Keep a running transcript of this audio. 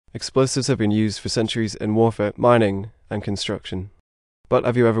Explosives have been used for centuries in warfare, mining, and construction. But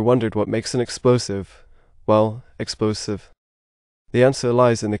have you ever wondered what makes an explosive, well, explosive? The answer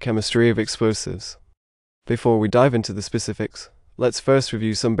lies in the chemistry of explosives. Before we dive into the specifics, let's first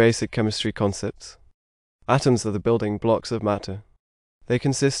review some basic chemistry concepts. Atoms are the building blocks of matter. They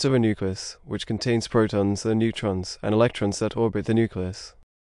consist of a nucleus, which contains protons and neutrons and electrons that orbit the nucleus.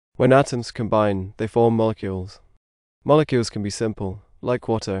 When atoms combine, they form molecules. Molecules can be simple, like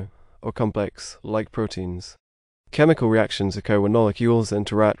water, or complex, like proteins. Chemical reactions occur when molecules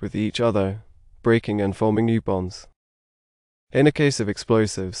interact with each other, breaking and forming new bonds. In the case of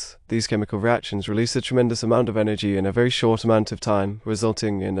explosives, these chemical reactions release a tremendous amount of energy in a very short amount of time,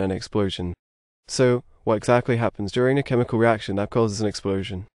 resulting in an explosion. So, what exactly happens during a chemical reaction that causes an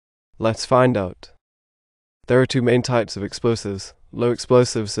explosion? Let's find out. There are two main types of explosives: low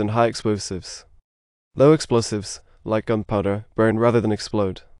explosives and high explosives. Low explosives, like gunpowder, burn rather than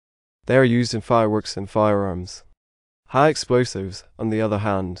explode. They are used in fireworks and firearms. High explosives, on the other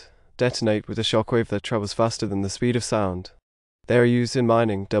hand, detonate with a shockwave that travels faster than the speed of sound. They are used in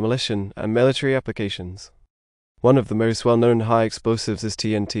mining, demolition, and military applications. One of the most well-known high explosives is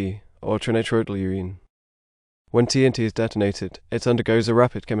TNT, or trinitrotoluene. When TNT is detonated, it undergoes a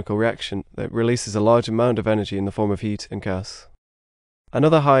rapid chemical reaction that releases a large amount of energy in the form of heat and gas.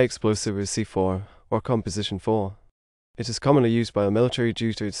 Another high explosive is C4, or composition 4. It is commonly used by the military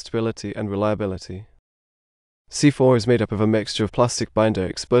due to its stability and reliability. C4 is made up of a mixture of plastic binder,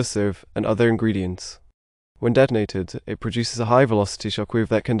 explosive, and other ingredients. When detonated, it produces a high-velocity shockwave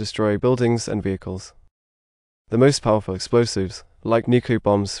that can destroy buildings and vehicles. The most powerful explosives, like nuclear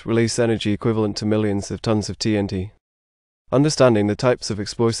bombs, release energy equivalent to millions of tons of TNT. Understanding the types of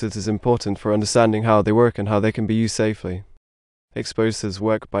explosives is important for understanding how they work and how they can be used safely. Explosives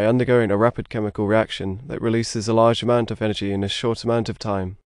work by undergoing a rapid chemical reaction that releases a large amount of energy in a short amount of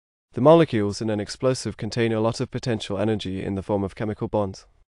time. The molecules in an explosive contain a lot of potential energy in the form of chemical bonds.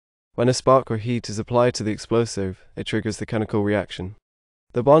 When a spark or heat is applied to the explosive, it triggers the chemical reaction.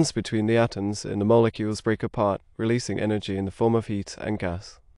 The bonds between the atoms in the molecules break apart, releasing energy in the form of heat and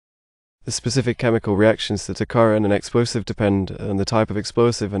gas. The specific chemical reactions that occur in an explosive depend on the type of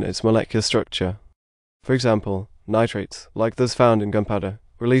explosive and its molecular structure. For example, nitrates, like those found in gunpowder,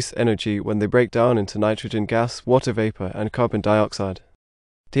 release energy when they break down into nitrogen gas, water vapor, and carbon dioxide.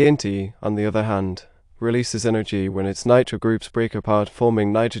 TNT, on the other hand, releases energy when its nitro groups break apart,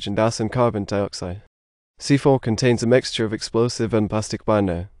 forming nitrogen gas and carbon dioxide. C4 contains a mixture of explosive and plastic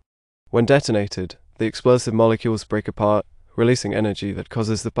binder. When detonated, the explosive molecules break apart, releasing energy that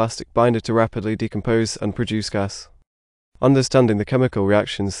causes the plastic binder to rapidly decompose and produce gas. Understanding the chemical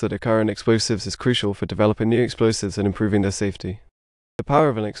reactions that occur in explosives is crucial for developing new explosives and improving their safety. The power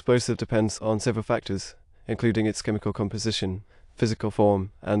of an explosive depends on several factors, including its chemical composition, physical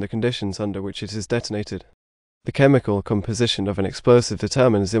form, and the conditions under which it is detonated. The chemical composition of an explosive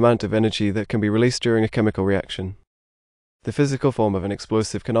determines the amount of energy that can be released during a chemical reaction. The physical form of an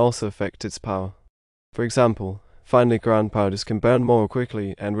explosive can also affect its power. For example, finely ground powders can burn more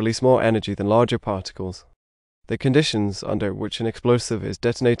quickly and release more energy than larger particles. The conditions under which an explosive is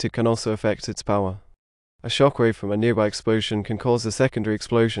detonated can also affect its power. A shockwave from a nearby explosion can cause a secondary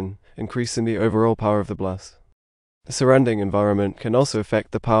explosion, increasing the overall power of the blast. The surrounding environment can also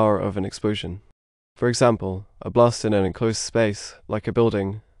affect the power of an explosion. For example, a blast in an enclosed space, like a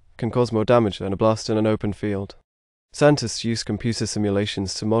building, can cause more damage than a blast in an open field. Scientists use computer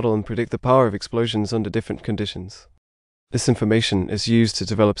simulations to model and predict the power of explosions under different conditions. This information is used to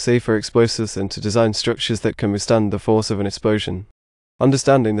develop safer explosives and to design structures that can withstand the force of an explosion.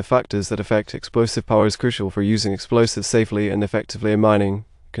 Understanding the factors that affect explosive power is crucial for using explosives safely and effectively in mining,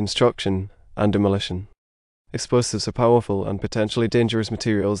 construction, and demolition. Explosives are powerful and potentially dangerous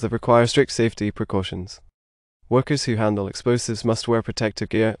materials that require strict safety precautions. Workers who handle explosives must wear protective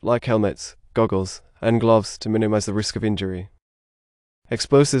gear like helmets, goggles, and gloves to minimize the risk of injury.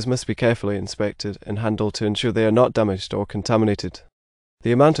 Explosives must be carefully inspected and handled to ensure they are not damaged or contaminated.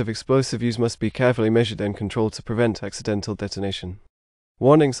 The amount of explosive use must be carefully measured and controlled to prevent accidental detonation.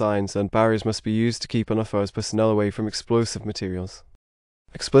 Warning signs and barriers must be used to keep unauthorized personnel away from explosive materials.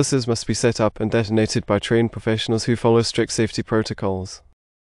 Explosives must be set up and detonated by trained professionals who follow strict safety protocols.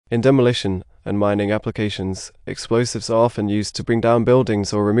 In demolition and mining applications, explosives are often used to bring down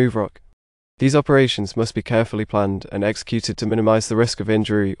buildings or remove rock. These operations must be carefully planned and executed to minimize the risk of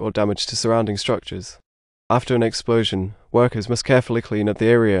injury or damage to surrounding structures. After an explosion, workers must carefully clean up the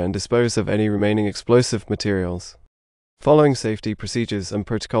area and dispose of any remaining explosive materials. Following safety procedures and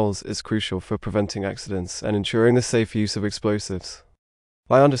protocols is crucial for preventing accidents and ensuring the safe use of explosives.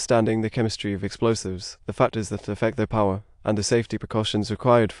 By understanding the chemistry of explosives, the factors that affect their power, and the safety precautions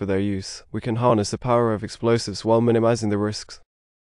required for their use, we can harness the power of explosives while minimizing the risks.